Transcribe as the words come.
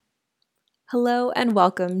Hello and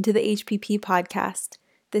welcome to the HPP podcast.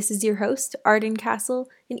 This is your host, Arden Castle,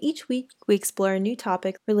 and each week we explore a new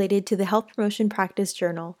topic related to the Health Promotion Practice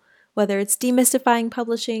Journal, whether it's demystifying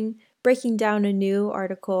publishing, breaking down a new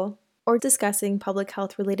article, or discussing public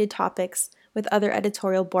health related topics with other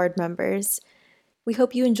editorial board members. We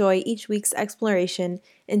hope you enjoy each week's exploration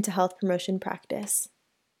into health promotion practice.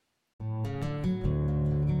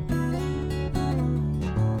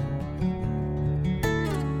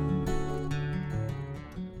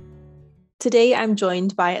 Today, I'm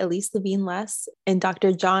joined by Elyse Levine and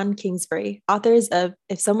Dr. John Kingsbury, authors of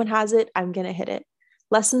If Someone Has It, I'm Gonna Hit It,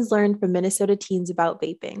 Lessons Learned from Minnesota Teens About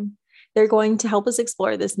Vaping. They're going to help us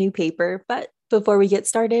explore this new paper, but before we get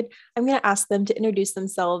started, I'm going to ask them to introduce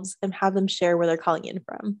themselves and have them share where they're calling in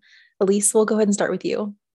from. Elyse, we'll go ahead and start with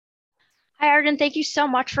you. Hi, Arden. Thank you so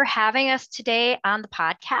much for having us today on the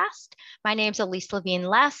podcast. My name is Elyse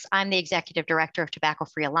Levine. I'm the Executive Director of Tobacco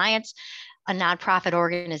Free Alliance, a nonprofit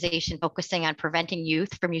organization focusing on preventing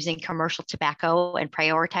youth from using commercial tobacco and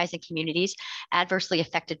prioritizing communities adversely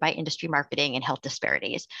affected by industry marketing and health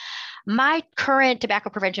disparities. My current tobacco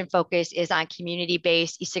prevention focus is on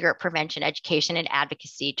community-based e-cigarette prevention, education, and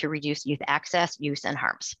advocacy to reduce youth access, use, and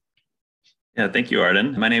harms. Yeah, thank you,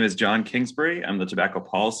 Arden. My name is John Kingsbury. I'm the Tobacco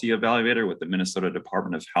Policy Evaluator with the Minnesota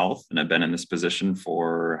Department of Health, and I've been in this position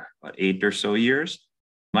for about 8 or so years.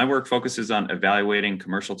 My work focuses on evaluating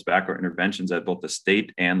commercial tobacco interventions at both the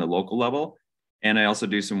state and the local level. And I also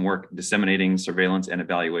do some work disseminating surveillance and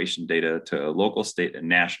evaluation data to local, state, and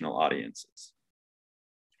national audiences.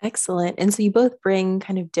 Excellent. And so you both bring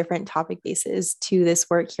kind of different topic bases to this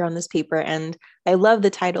work here on this paper. And I love the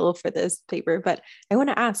title for this paper, but I want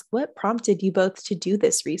to ask, what prompted you both to do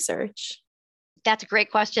this research? That's a great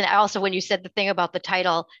question. Also, when you said the thing about the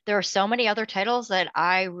title, there are so many other titles that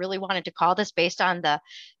I really wanted to call this based on the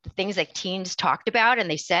things that teens talked about and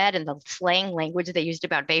they said and the slang language they used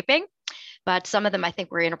about vaping. But some of them I think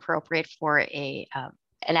were inappropriate for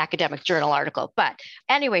an academic journal article. But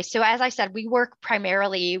anyway, so as I said, we work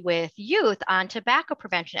primarily with youth on tobacco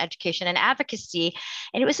prevention, education, and advocacy.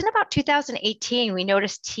 And it was in about 2018, we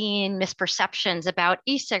noticed teen misperceptions about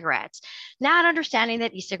e-cigarettes, not understanding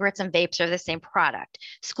that e-cigarettes and vapes are the same product.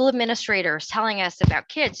 School administrators telling us about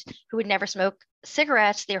kids who would never smoke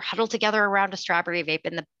cigarettes, they're huddled together around a strawberry vape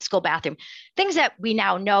in the school bathroom. Things that we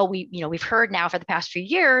now know, we've heard now for the past few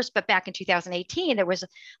years, but back in 2018, it was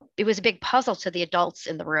a big puzzle to the adults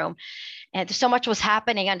in the room. And so much was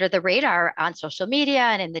happening under the radar on social media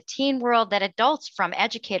and in the teen world that adults, from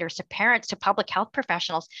educators to parents to public health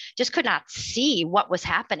professionals, just could not see what was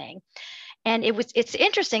happening. And it's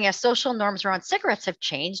interesting, as social norms around cigarettes have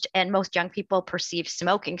changed and most young people perceive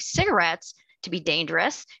smoking cigarettes to be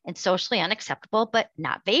dangerous and socially unacceptable, but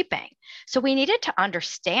not vaping. So we needed to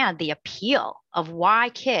understand the appeal of why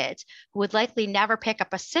kids who would likely never pick up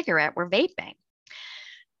a cigarette were vaping.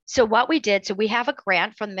 So what we did, so we have a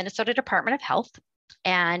grant from the Minnesota Department of Health.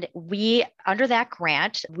 And under that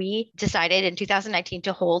grant, we decided in 2019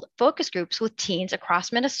 to hold focus groups with teens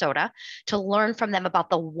across Minnesota to learn from them about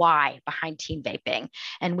the why behind teen vaping.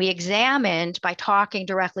 And we examined, by talking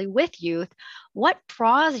directly with youth, what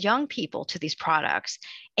draws young people to these products,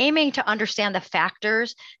 aiming to understand the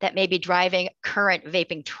factors that may be driving current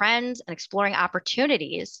vaping trends and exploring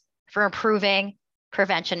opportunities for improving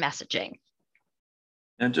prevention messaging.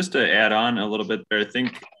 And just to add on a little bit there, I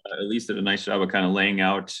think Elyse did a nice job of kind of laying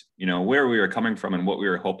out, where we were coming from and what we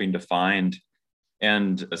were hoping to find.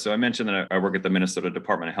 And so I mentioned that I work at the Minnesota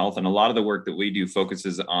Department of Health, and a lot of the work that we do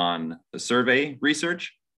focuses on the survey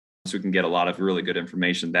research. So we can get a lot of really good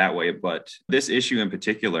information that way. But this issue in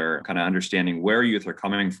particular, kind of understanding where youth are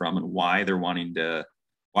coming from and why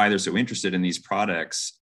they're so interested in these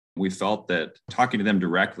products, we felt that talking to them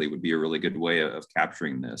directly would be a really good way of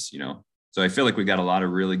capturing this, So I feel like we got a lot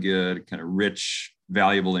of really good, kind of rich,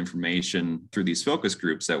 valuable information through these focus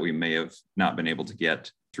groups that we may have not been able to get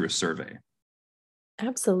through a survey.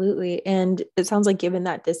 Absolutely. And it sounds like, given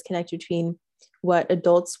that disconnect between what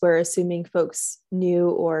adults were assuming folks knew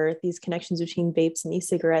or these connections between vapes and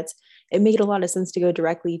e-cigarettes, it made a lot of sense to go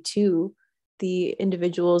directly to the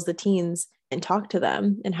individuals, the teens, and talk to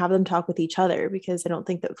them and have them talk with each other, because I don't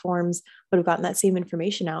think that forums would have gotten that same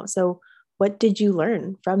information out. So what did you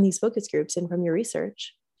learn from these focus groups and from your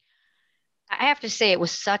research? I have to say it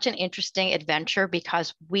was such an interesting adventure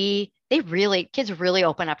because kids really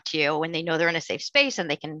open up to you when they know they're in a safe space and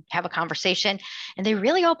they can have a conversation, and they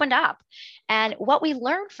really opened up. And what we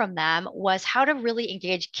learned from them was how to really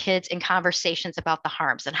engage kids in conversations about the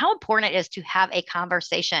harms and how important it is to have a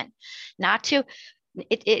conversation,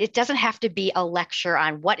 it doesn't have to be a lecture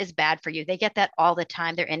on what is bad for you. They get that all the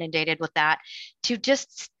time. They're inundated with that. To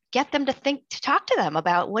just get them to talk to them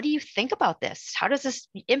about, what do you think about this? How does this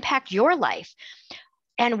impact your life?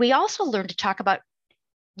 And we also learn to talk about,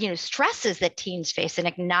 stresses that teens face and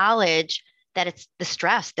acknowledge that it's the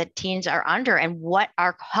stress that teens are under and what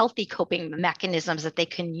are healthy coping mechanisms that they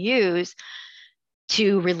can use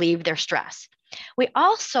to relieve their stress. We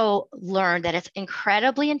also learned that it's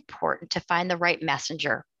incredibly important to find the right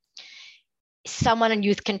messenger, someone a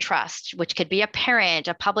youth can trust, which could be a parent,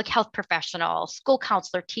 a public health professional, school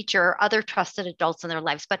counselor, teacher, or other trusted adults in their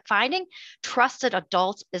lives. But finding trusted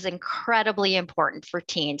adults is incredibly important for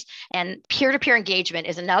teens. And peer-to-peer engagement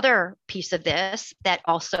is another piece of this that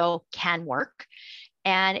also can work.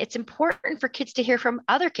 And it's important for kids to hear from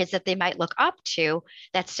other kids that they might look up to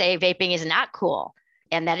that say vaping is not cool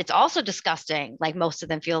and that it's also disgusting, like most of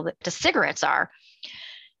them feel that the cigarettes are.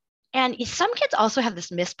 And some kids also have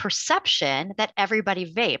this misperception that everybody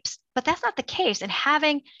vapes, but that's not the case. And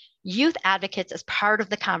having youth advocates as part of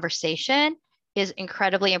the conversation is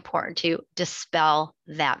incredibly important to dispel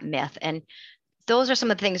that myth. And those are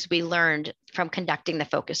some of the things we learned from conducting the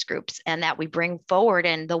focus groups and that we bring forward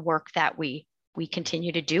in the work that we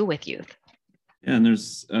continue to do with youth. Yeah, and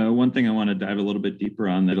there's one thing I want to dive a little bit deeper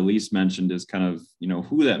on that Elyse mentioned is kind of,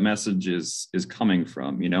 who that message is coming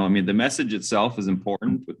from. The message itself is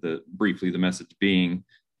important, with the message being,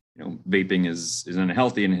 vaping is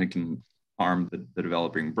unhealthy and it can harm the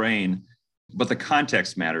developing brain. But the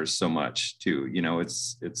context matters so much too.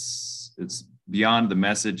 It's beyond the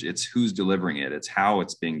message. It's who's delivering it. It's how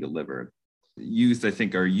it's being delivered. Youth, I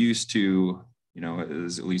think, are used to,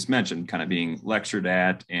 as Elyse mentioned, kind of being lectured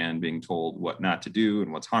at and being told what not to do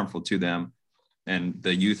and what's harmful to them. And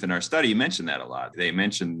the youth in our study mentioned that a lot. They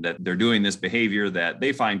mentioned that they're doing this behavior that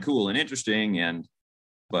they find cool and interesting,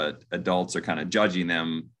 but adults are kind of judging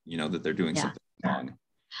them, that they're doing something wrong.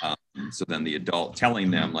 So then the adult telling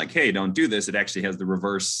them like, hey, don't do this, it actually has the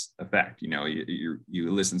reverse effect. You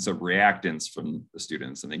listen to some reactance from the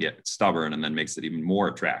students and they get stubborn, and then makes it even more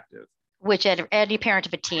attractive. Which any parent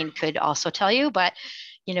of a teen could also tell you, but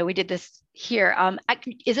we did this here.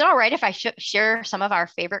 Is it all right if I share some of our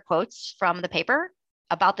favorite quotes from the paper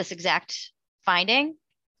about this exact finding?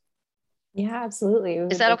 Yeah, absolutely.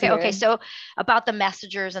 Is that okay? Okay, so about the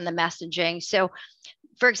messengers and the messaging. So,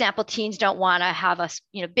 for example, teens don't want to have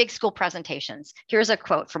big school presentations. Here's a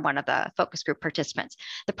quote from one of the focus group participants.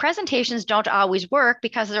 The presentations don't always work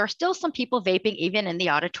because there are still some people vaping even in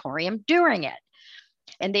the auditorium during it.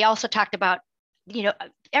 And they also talked about,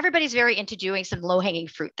 everybody's very into doing some low-hanging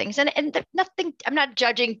fruit things. And nothing, I'm not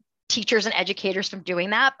judging teachers and educators from doing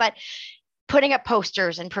that, but putting up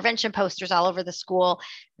posters and prevention posters all over the school,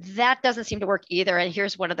 that doesn't seem to work either. And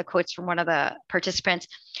here's one of the quotes from one of the participants.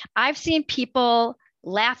 I've seen people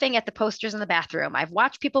laughing at the posters in the bathroom. I've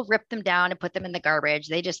watched people rip them down and put them in the garbage.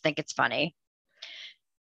 They just think it's funny.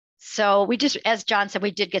 So we just, as John said,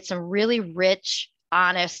 we did get some really rich,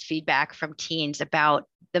 honest feedback from teens about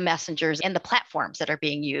the messengers and the platforms that are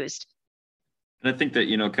being used. And I think that,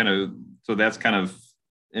 so that's kind of,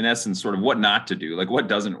 in essence, sort of what not to do, like what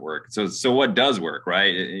doesn't work. So what does work,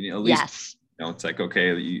 right? At least, yes. It's like,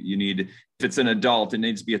 okay, you need, if it's an adult, it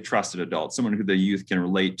needs to be a trusted adult, someone who the youth can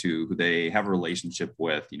relate to, who they have a relationship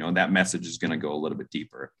with, that message is going to go a little bit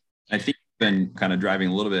deeper. I think then kind of driving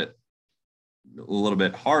a little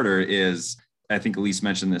bit harder is, I think Elyse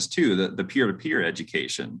mentioned this too, the peer-to-peer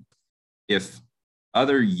education. If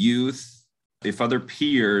other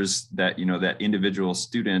peers that, that individual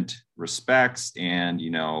student respects and,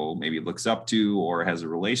 maybe looks up to or has a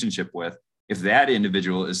relationship with, if that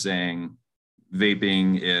individual is saying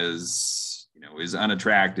vaping is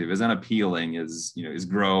unattractive, is unappealing, is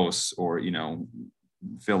gross, or,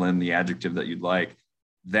 fill in the adjective that you'd like,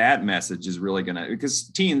 that message is really going to, because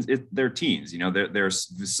teens, they're teens, they're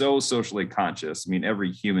so socially conscious. I mean,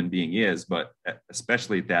 every human being is, but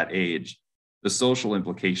especially at that age, the social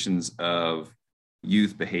implications of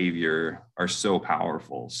youth behavior are so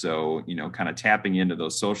powerful. So, kind of tapping into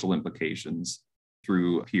those social implications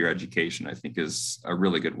through peer education, I think, is a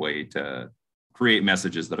really good way to create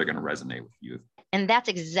messages that are going to resonate with youth. And that's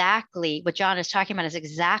exactly what John is talking about, is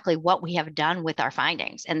exactly what we have done with our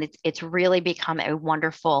findings. And it's really become a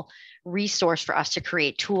wonderful resource for us to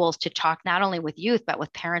create tools to talk not only with youth, but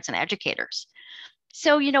with parents and educators.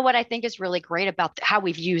 So, what I think is really great about how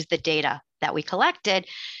we've used the data that we collected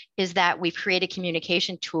is that we've created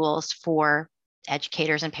communication tools for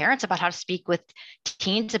educators and parents about how to speak with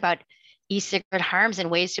teens about e-cigarette harms and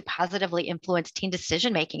ways to positively influence teen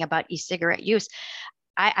decision-making about e-cigarette use.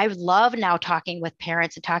 I love now talking with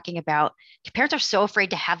parents and talking about, parents are so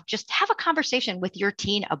afraid to have a conversation with your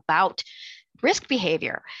teen about risk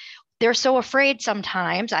behavior. They're so afraid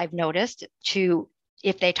sometimes, I've noticed, to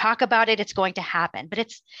If they talk about it, it's going to happen. But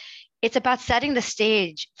it's about setting the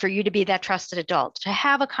stage for you to be that trusted adult, to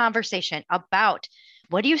have a conversation about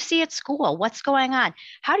what do you see at school? What's going on?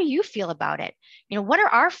 How do you feel about it? What are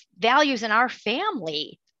our values in our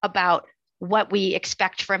family about what we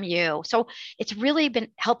expect from you? So it's really been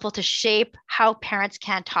helpful to shape how parents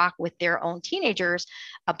can talk with their own teenagers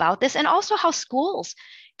about this, and also how schools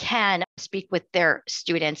can speak with their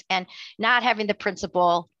students, and not having the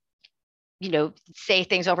principal, say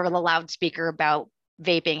things over the loudspeaker about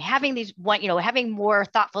vaping, having having more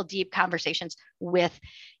thoughtful, deep conversations with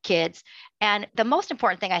kids. And the most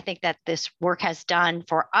important thing I think that this work has done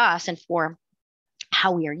for us and for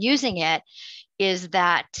how we are using it is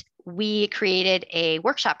that we created a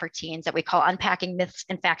workshop for teens that we call Unpacking Myths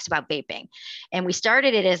and Facts About Vaping. And we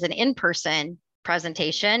started it as an in-person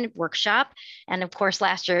presentation workshop. And of course,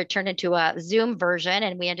 last year it turned into a Zoom version,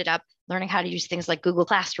 and we ended up learning how to use things like Google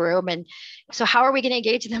Classroom. And so how are we going to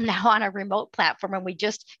engage them now on a remote platform? And we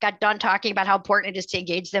just got done talking about how important it is to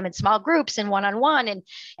engage them in small groups and one-on-one and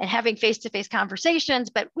having face-to-face conversations,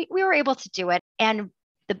 but we were able to do it. And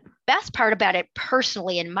the best part about it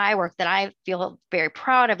personally in my work that I feel very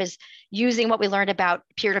proud of is using what we learned about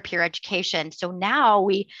peer-to-peer education. So now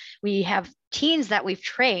we have teens that we've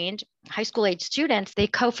trained, high school age students, they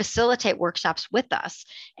co-facilitate workshops with us.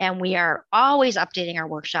 And we are always updating our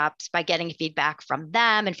workshops by getting feedback from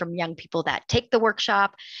them and from young people that take the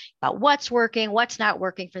workshop about what's working, what's not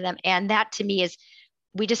working for them. And that to me is,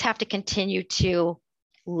 we just have to continue to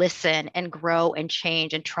listen and grow and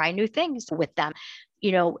change and try new things with them,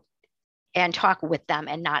 and talk with them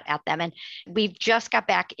and not at them. And we've just got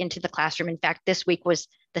back into the classroom. In fact, this week was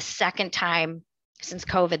the second time since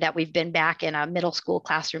COVID that we've been back in a middle school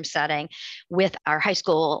classroom setting with our high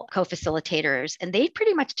school co-facilitators. And they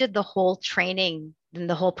pretty much did the whole training and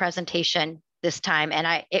the whole presentation this time.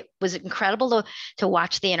 And it was incredible to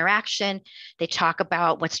watch the interaction. They talk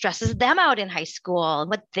about what stresses them out in high school and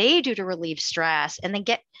what they do to relieve stress, and then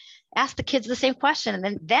ask the kids the same question.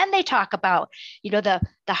 And then they talk about, the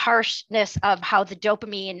harshness of how the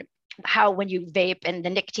dopamine, how when you vape and the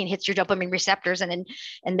nicotine hits your dopamine receptors and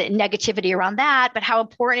the negativity around that, but how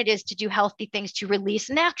important it is to do healthy things to release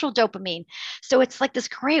natural dopamine. So it's like this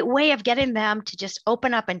great way of getting them to just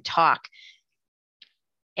open up and talk.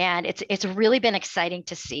 And it's really been exciting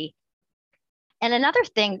to see. And another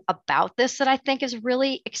thing about this that I think is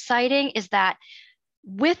really exciting is that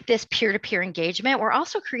with this peer-to-peer engagement, we're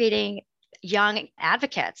also creating young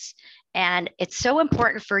advocates. And it's so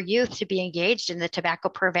important for youth to be engaged in the tobacco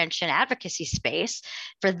prevention advocacy space,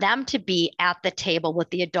 for them to be at the table with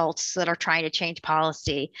the adults that are trying to change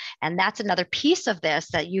policy. And that's another piece of this,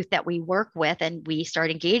 that youth that we work with and we start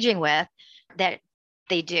engaging with, that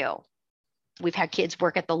they do. We've had kids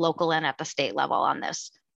work at the local and at the state level on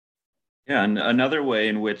this. Yeah, and another way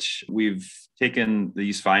in which we've taken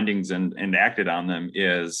these findings and acted on them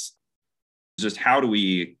is just how do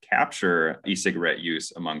we capture e-cigarette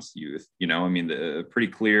use amongst youth? Pretty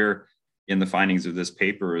clear in the findings of this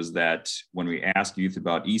paper is that when we ask youth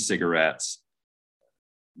about e-cigarettes,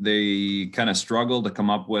 they kind of struggle to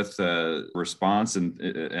come up with a response and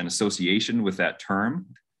an association with that term.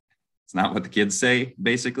 It's not what the kids say,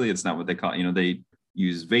 basically. It's not what they call, they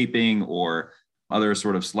use vaping or other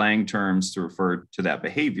sort of slang terms to refer to that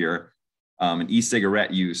behavior. And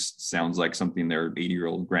e-cigarette use sounds like something their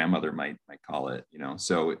 80-year-old grandmother might call it,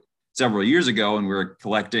 So several years ago, when we were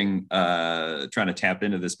collecting, trying to tap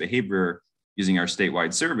into this behavior using our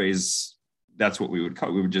statewide surveys, that's what we would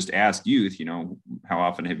call. We would just ask youth, how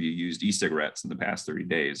often have you used e-cigarettes in the past 30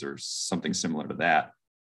 days or something similar to that.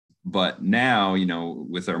 But now,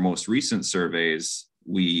 with our most recent surveys,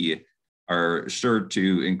 we are sure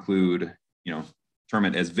to include, term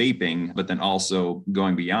it as vaping, but then also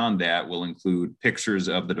going beyond that, we'll include pictures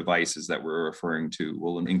of the devices that we're referring to.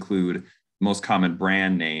 We'll include most common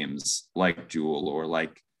brand names like Juul or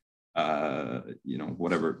like,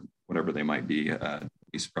 whatever they might be.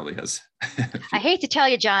 Elyse probably has. I hate to tell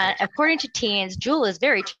you, John, according to teens, Juul is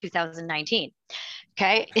very 2019.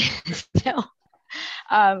 Okay. So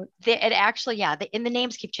and the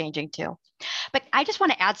names keep changing too. But I just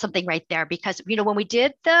want to add something right there, because, when we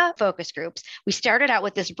did the focus groups, we started out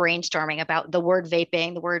with this brainstorming about the word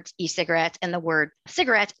vaping, the words e-cigarettes, and the word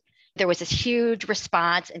cigarettes. There was this huge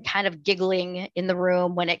response and kind of giggling in the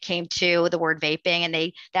room when it came to the word vaping.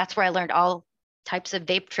 And that's where I learned all types of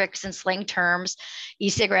vape tricks and slang terms.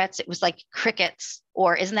 E-cigarettes, it was like crickets,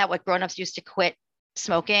 or isn't that what grownups used to quit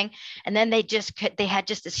smoking? And then they had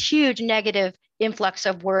just this huge negative influx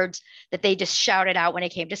of words that they just shouted out when it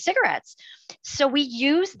came to cigarettes. So we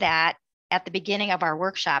use that at the beginning of our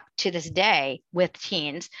workshop to this day with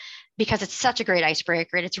teens because it's such a great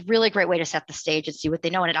icebreaker and it's a really great way to set the stage and see what they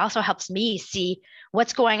know. And it also helps me see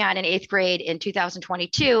what's going on in eighth grade in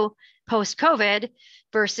 2022 post COVID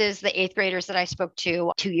versus the eighth graders that I spoke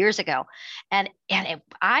to 2 years ago. I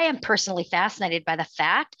am personally fascinated by the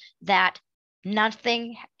fact that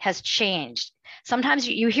nothing has changed. Sometimes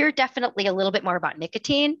you hear definitely a little bit more about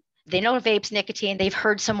nicotine. They know vapes, nicotine. They've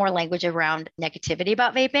heard some more language around negativity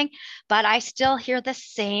about vaping, but I still hear the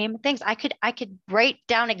same things. I could write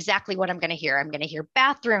down exactly what I'm going to hear. I'm going to hear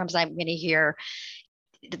bathrooms. I'm going to hear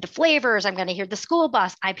the flavors. I'm going to hear the school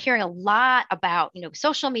bus. I'm hearing a lot about,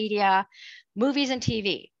 social media, movies, and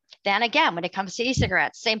TV. Then again, when it comes to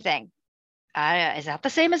e-cigarettes, same thing. Is that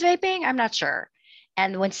the same as vaping? I'm not sure.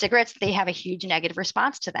 And when cigarettes, they have a huge negative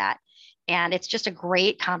response to that. And it's just a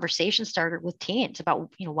great conversation starter with teens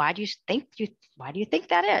about, why do you think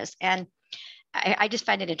that is? And I just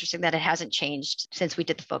find it interesting that it hasn't changed since we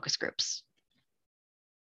did the focus groups.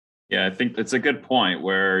 Yeah, I think that's a good point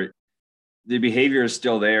where the behavior is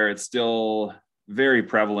still there. It's still very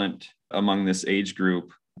prevalent among this age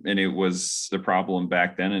group. And it was the problem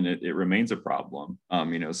back then, and it remains a problem.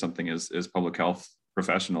 Something as public health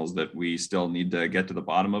professionals that we still need to get to the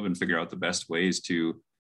bottom of and figure out the best ways to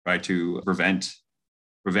try to prevent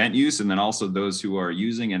use. And then also those who are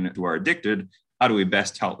using and who are addicted, how do we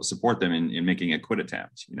best help support them in making a quit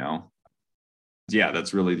attempt? Yeah,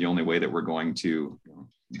 that's really the only way that we're going to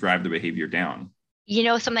drive the behavior down.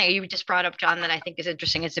 Something you just brought up, John, that I think is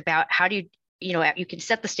interesting is about how do you can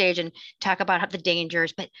set the stage and talk about the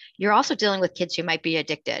dangers, but you're also dealing with kids who might be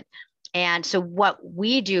addicted. And so what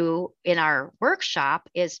we do in our workshop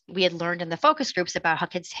is we had learned in the focus groups about how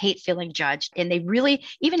kids hate feeling judged. And they really,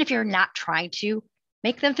 even if you're not trying to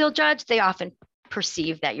make them feel judged, they often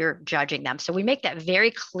perceive that you're judging them. So we make that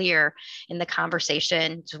very clear in the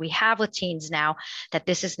conversations we have with teens now, that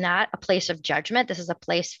this is not a place of judgment. This is a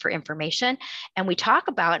place for information. And we talk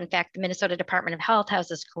about, in fact, the Minnesota Department of Health has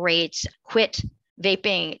this great quit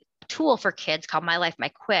vaping tool for kids called My Life, My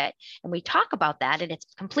Quit. And we talk about that, and it's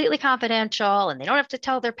completely confidential, and they don't have to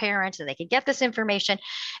tell their parents, and they can get this information.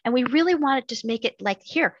 And we really want to just make it like,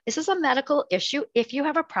 here, this is a medical issue. If you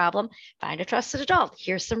have a problem, find a trusted adult.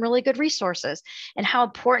 Here's some really good resources, and how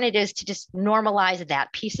important it is to just normalize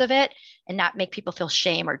that piece of it and not make people feel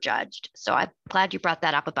shame or judged. So I'm glad you brought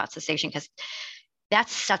that up about cessation, because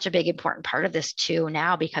that's such a big, important part of this too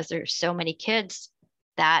now, because there's so many kids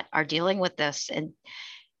that are dealing with this and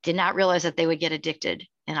did not realize that they would get addicted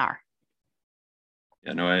and are.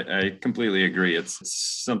 Yeah, no, I completely agree. It's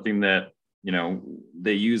something that,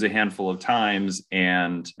 they use a handful of times.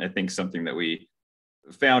 And I think something that we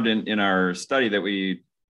found in our study that we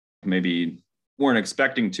maybe weren't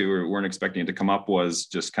expecting to come up was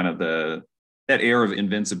just kind of that air of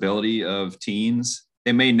invincibility of teens.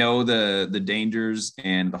 They may know the dangers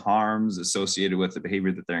and the harms associated with the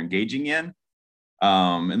behavior that they're engaging in.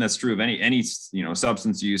 And that's true of any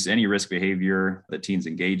substance use, any risk behavior that teens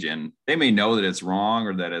engage in. They may know that it's wrong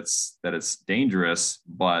or that it's dangerous,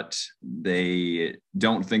 but they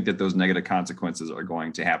don't think that those negative consequences are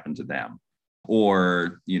going to happen to them.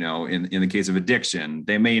 Or, in the case of addiction,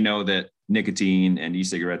 they may know that nicotine and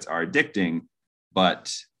e-cigarettes are addicting,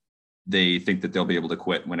 but they think that they'll be able to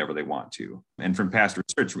quit whenever they want to. And from past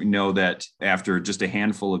research, we know that after just a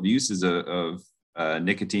handful of uses of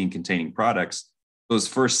nicotine-containing products, those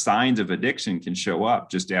first signs of addiction can show up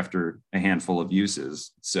just after a handful of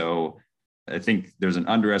uses. So I think there's an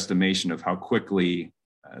underestimation of how quickly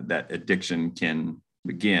that addiction can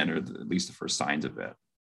begin, or at least the first signs of it.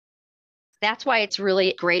 That's why it's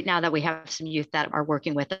really great now that we have some youth that are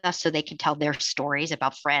working with us, so they can tell their stories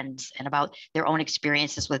about friends and about their own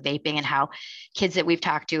experiences with vaping, and how kids that we've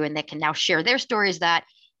talked to, and they can now share their stories that,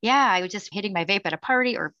 yeah, I was just hitting my vape at a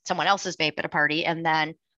party, or someone else's vape at a party, and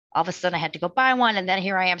then all of a sudden I had to go buy one. And then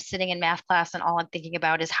here I am sitting in math class, and all I'm thinking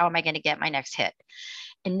about is, how am I going to get my next hit?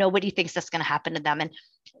 And nobody thinks that's going to happen to them. And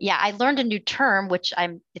yeah, I learned a new term, which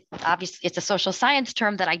it's a social science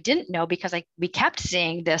term that I didn't know, because we kept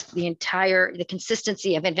seeing this, the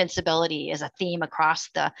consistency of invincibility as a theme across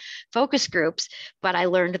the focus groups. But I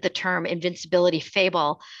learned the term invincibility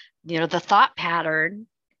fable, the thought pattern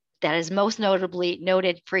that is most notably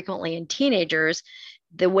noted frequently in teenagers,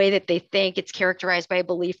 the way that they think. It's characterized by a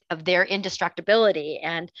belief of their indestructibility.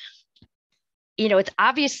 And, it's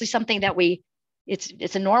obviously something that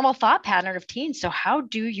it's a normal thought pattern of teens. So how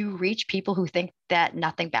do you reach people who think that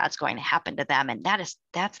nothing bad's going to happen to them? And that's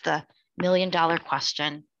the $1 million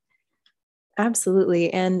question.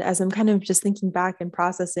 Absolutely. And as I'm kind of just thinking back and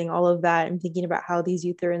processing all of that, I'm thinking about how these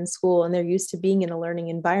youth are in school and they're used to being in a learning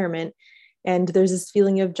environment. And there's this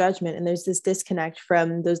feeling of judgment, and there's this disconnect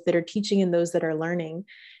from those that are teaching and those that are learning.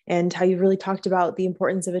 and how you really talked about the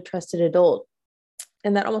importance of a trusted adult.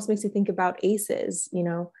 And that almost makes you think about ACEs,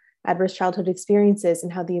 adverse childhood experiences,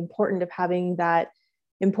 and how the importance of having that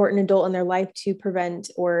important adult in their life to prevent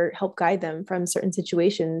or help guide them from certain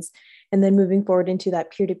situations. And then moving forward into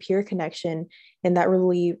that peer-to-peer connection and that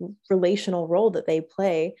really relational role that they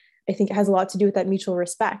play, I think it has a lot to do with that mutual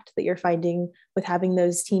respect that you're finding with having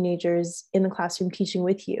those teenagers in the classroom teaching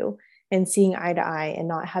with you and seeing eye to eye and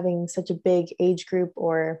not having such a big age group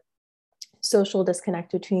or social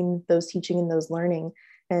disconnect between those teaching and those learning.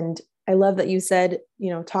 And I love that you said,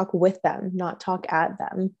 talk with them, not talk at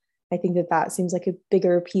them. I think that seems like a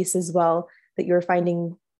bigger piece as well, that you're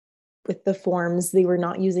finding with the forms. They were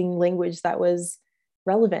not using language that was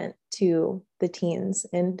relevant to the teens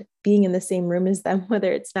and being in the same room as them,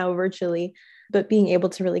 whether it's now virtually, but being able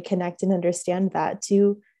to really connect and understand that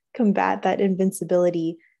to combat that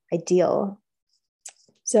invincibility ideal.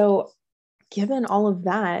 So given all of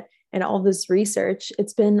that and all this research,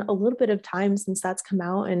 it's been a little bit of time since that's come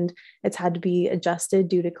out and it's had to be adjusted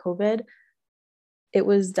due to COVID. It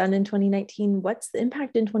was done in 2019. What's the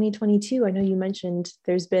impact in 2022? I know you mentioned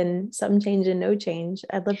there's been some change and no change.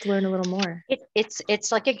 I'd love to learn a little more. It's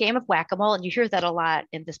like a game of whack-a-mole, and you hear that a lot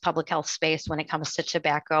in this public health space when it comes to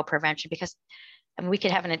tobacco prevention, because we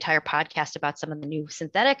could have an entire podcast about some of the new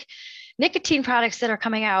synthetic nicotine products that are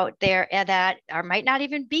coming out there and that might not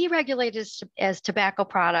even be regulated as tobacco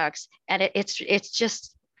products. And it's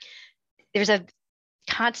just, there's a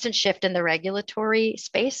constant shift in the regulatory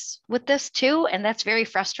space with this too. And that's very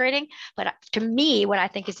frustrating. But to me, what I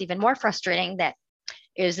think is even more frustrating that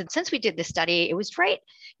is that since we did this study, it was right,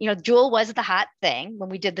 Juul was the hot thing when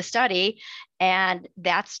we did the study, and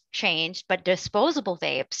that's changed. But disposable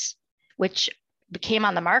vapes, which came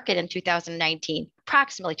on the market in 2019,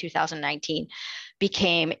 approximately 2019,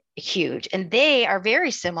 became huge. And they are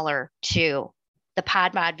very similar to the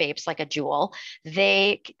pod mod vapes like a Juul.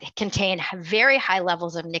 They contain very high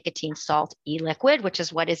levels of nicotine salt e-liquid,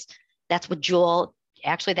 that's what Juul,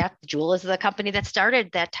 actually that Juul is the company that started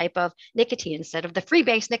that type of nicotine. Instead of the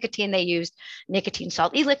free-base nicotine, they used nicotine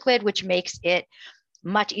salt e-liquid, which makes it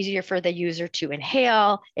much easier for the user to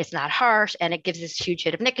inhale. It's not harsh, and it gives this huge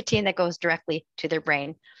hit of nicotine that goes directly to their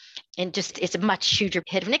brain. And just, it's a much huger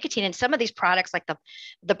hit of nicotine. And some of these products, like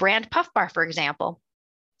the brand Puff Bar, for example,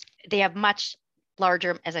 they have much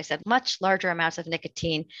larger, as I said, much larger amounts of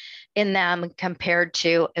nicotine in them compared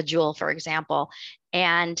to a Juul, for example.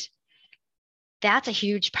 And that's a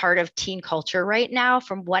huge part of teen culture right now,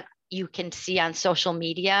 from what you can see on social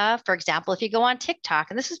media. For example, if you go on TikTok,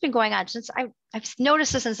 and this has been going on since I've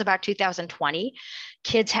noticed this since about 2020,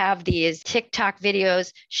 kids have these TikTok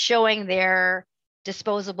videos showing their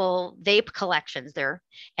disposable vape collections there.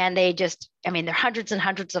 And they're hundreds and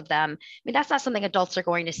hundreds of them. That's not something adults are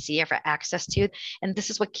going to see or have access to. And this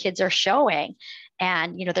is what kids are showing.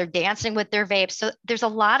 And, they're dancing with their vapes. So there's a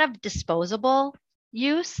lot of disposable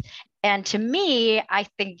use. And to me, I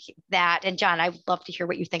think that, and John, I would love to hear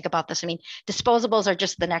what you think about this. Disposables are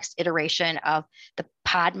just the next iteration of the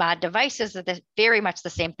pod mod devices. That they're very much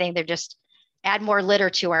the same thing. They're just add more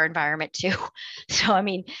litter to our environment too. So,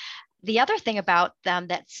 the other thing about them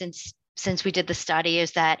that since we did the study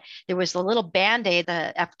is that there was a little Band-Aid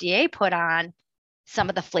the FDA put on some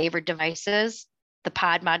of the flavored devices, the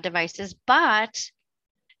pod mod devices, but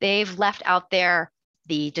they've left out there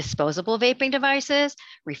the disposable vaping devices,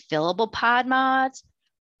 refillable pod mods,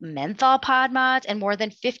 menthol pod mods, and more than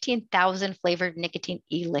 15,000 flavored nicotine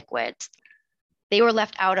e-liquids. They were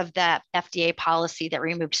left out of the FDA policy that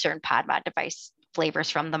removed certain pod mod device flavors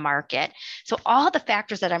from the market. So all the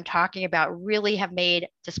factors that I'm talking about really have made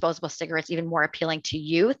disposable cigarettes even more appealing to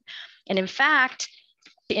youth. And in fact,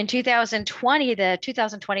 in 2020, the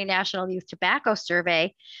 2020 National Youth Tobacco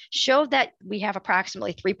Survey showed that we have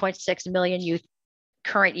approximately 3.6 million youth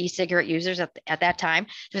current e-cigarette users at that time.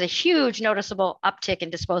 There's a huge noticeable uptick in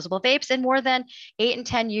disposable vapes, and more than 8 in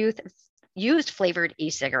 10 youth used flavored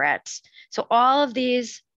e-cigarettes. So all of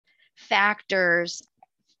these factors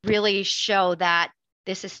really show that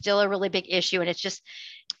this is still a really big issue. And it's just,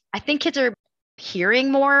 I think kids are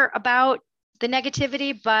hearing more about the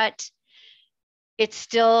negativity, but it's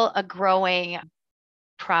still a growing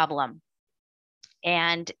problem.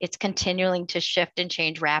 And it's continuing to shift and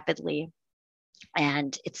change rapidly.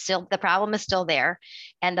 And the problem is still there.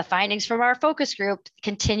 And the findings from our focus group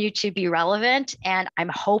continue to be relevant. And I'm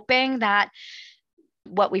hoping that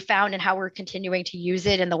what we found and how we're continuing to use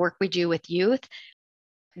it and the work we do with youth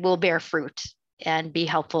will bear fruit and be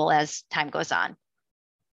helpful as time goes on.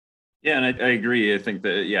 Yeah, and I agree. I think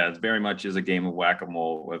that, it very much is a game of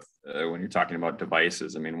whack-a-mole with when you're talking about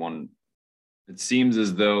devices. It seems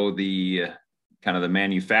as though the kind of the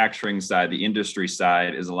manufacturing side, the industry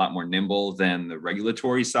side is a lot more nimble than the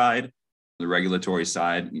regulatory side. The regulatory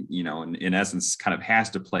side, in essence, kind of has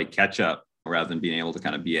to play catch up rather than being able to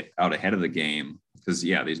kind of be out ahead of the game. Because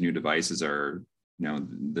these new devices are,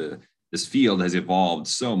 this field has evolved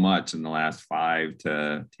so much in the last 5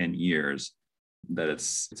 to 10 years that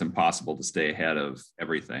it's impossible to stay ahead of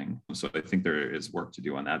everything. So I think there is work to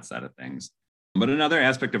do on that side of things. But another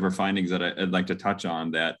aspect of our findings that I'd like to touch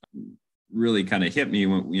on that really kind of hit me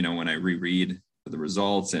when I reread the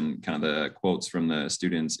results and kind of the quotes from the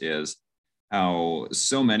students is how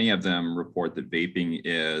so many of them report that vaping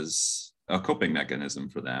is a coping mechanism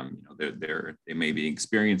for them. They may be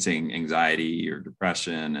experiencing anxiety or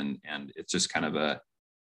depression, and it's just kind of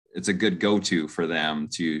it's a good go-to for them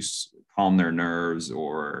to calm their nerves,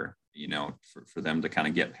 or for them to kind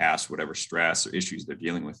of get past whatever stress or issues they're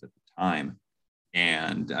dealing with at the time.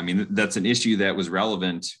 And I mean, that's an issue that was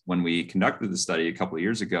relevant when we conducted the study a couple of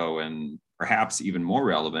years ago, and perhaps even more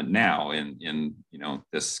relevant now in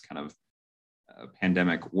this kind of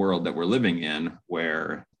pandemic world that we're living in,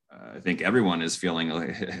 where I think everyone is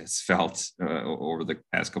has felt over the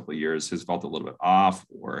past couple of years has felt a little bit off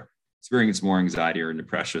or experienced more anxiety or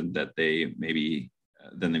depression that they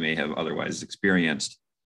than they may have otherwise experienced.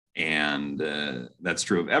 And that's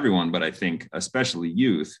true of everyone, but I think especially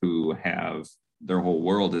youth who have their whole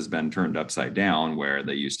world has been turned upside down, where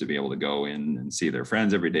they used to be able to go in and see their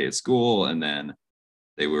friends every day at school, and then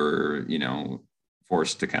they were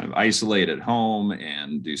forced to kind of isolate at home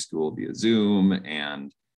and do school via Zoom,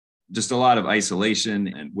 and just a lot of isolation.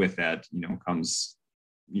 And with that, comes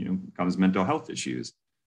mental health issues.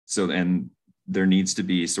 So then there needs to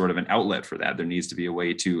be sort of an outlet for that. There needs to be a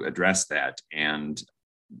way to address that. And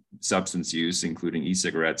substance use, including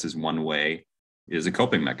e-cigarettes, is one way, is a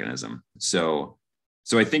coping mechanism. So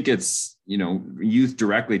I think it's, youth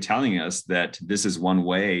directly telling us that this is one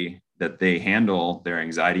way that they handle their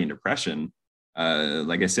anxiety and depression.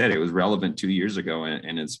 Like I said, it was relevant 2 years ago,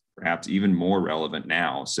 and it's perhaps even more relevant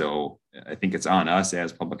now. So I think it's on us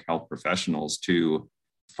as public health professionals to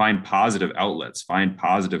find positive outlets, find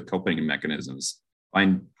positive coping mechanisms,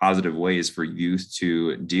 find positive ways for youth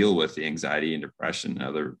to deal with the anxiety and depression and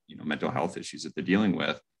other mental health issues that they're dealing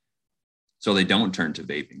with, so they don't turn to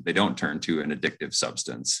vaping, they don't turn to an addictive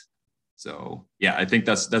substance. So I think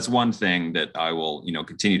that's one thing that I will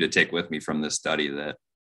continue to take with me from this study, that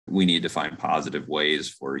we need to find positive ways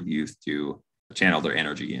for youth to channel their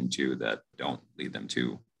energy into that don't lead them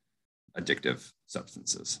to addictive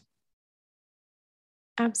substances.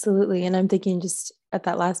 Absolutely. And I'm thinking just at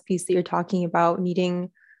that last piece that you're talking about,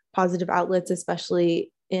 needing positive outlets,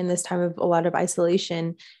 especially in this time of a lot of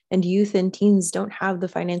isolation, and youth and teens don't have the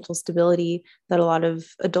financial stability that a lot of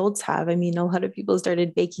adults have. I mean, a lot of people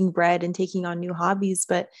started baking bread and taking on new hobbies,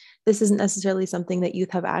 but this isn't necessarily something that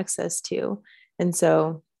youth have access to. And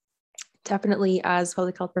so definitely, as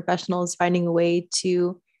public health professionals, finding a way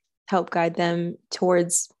to help guide them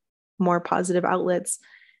towards more positive outlets.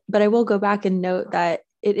 But I will go back and note that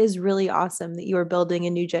it is really awesome that you are building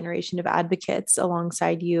a new generation of advocates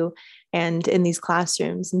alongside you and in these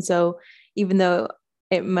classrooms. And so even though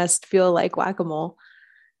it must feel like whack-a-mole,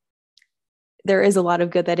 there is a lot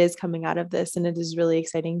of good that is coming out of this. And it is really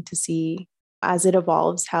exciting to see as it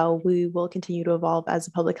evolves, how we will continue to evolve as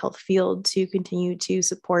a public health field to continue to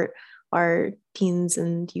support our teens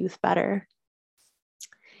and youth better.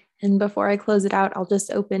 And before I close it out, I'll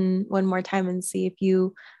just open one more time and see if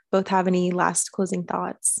you both have any last closing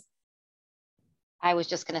thoughts. I was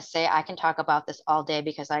just going to say, I can talk about this all day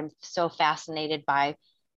because I'm so fascinated by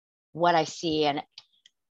what I see and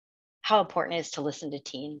how important it is to listen to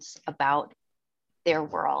teens about their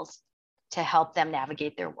world, to help them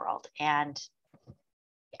navigate their world. And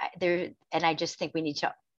I just think we need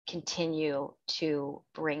to continue to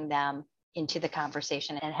bring them into the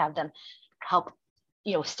conversation and have them help,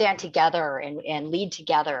 stand together and lead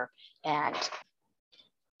together, and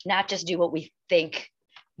not just do what we think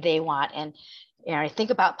they want. And I think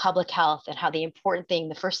about public health and how the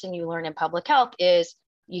first thing you learn in public health is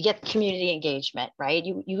you get community engagement, right?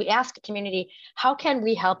 You ask a community, how can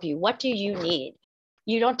we help you? What do you need?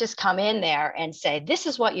 You don't just come in there and say, this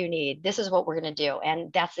is what you need. This is what we're going to do.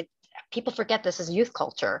 And people forget this is youth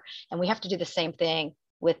culture. And we have to do the same thing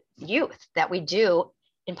with youth that we do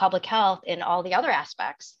in public health and all the other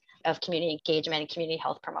aspects of community engagement and community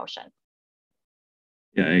health promotion.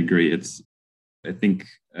 Yeah, I agree. I think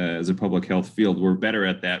as a public health field, we're better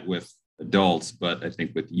at that with adults, but I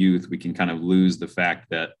think with youth, we can kind of lose the fact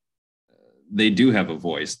that they do have a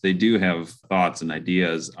voice. They do have thoughts and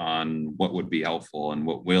ideas on what would be helpful and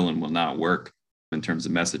what will and will not work in terms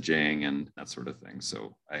of messaging and that sort of thing.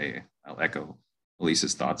 So I'll echo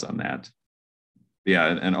Elyse's thoughts on that.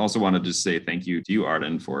 Yeah, and also want to just say thank you to you,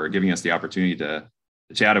 Arden, for giving us the opportunity to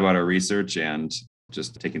chat about our research and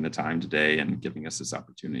just taking the time today and giving us this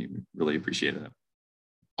opportunity. We really appreciate it.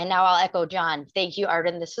 And now I'll echo John. Thank you,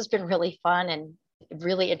 Arden. This has been really fun and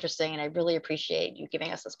really interesting, and I really appreciate you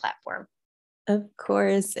giving us this platform. Of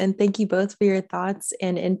course. And thank you both for your thoughts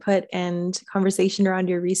and input and conversation around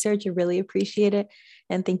your research. I really appreciate it.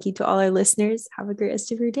 And thank you to all our listeners. Have a great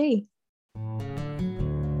rest of your day.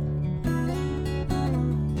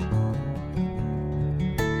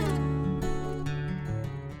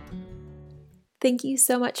 Thank you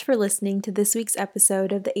so much for listening to this week's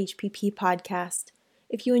episode of the HPP podcast.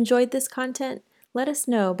 If you enjoyed this content, let us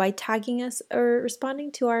know by tagging us or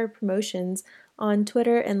responding to our promotions on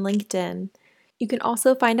Twitter and LinkedIn. You can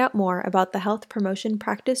also find out more about the Health Promotion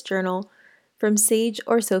Practice Journal from Sage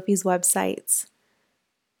or Sophie's websites.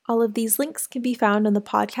 All of these links can be found on the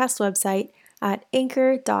podcast website at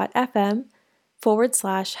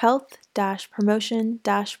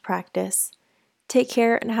anchor.fm/health-promotion-practice. Take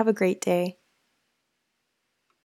care and have a great day.